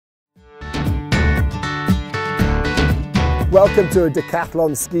Welcome to a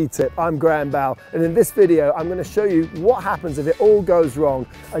Decathlon ski tip. I'm Graham Bell, and in this video I'm going to show you what happens if it all goes wrong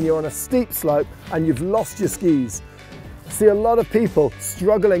and you're on a steep slope and you've lost your skis. I see a lot of people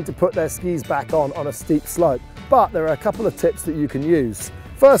struggling to put their skis back on a steep slope, but there are a couple of tips that you can use.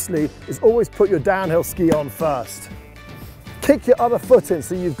 Firstly is always put your downhill ski on first. Kick your other foot in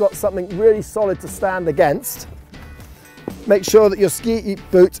so you've got something really solid to stand against. Make sure that your ski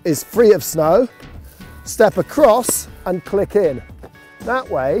boot is free of snow. Step across and click in. That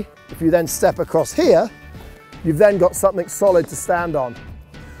way, if you then step across here, you've then got something solid to stand on.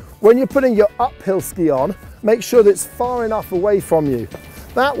 When you're putting your uphill ski on, make sure that it's far enough away from you.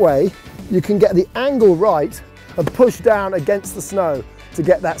 That way, you can get the angle right and push down against the snow to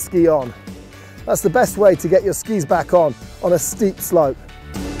get that ski on. That's the best way to get your skis back on a steep slope.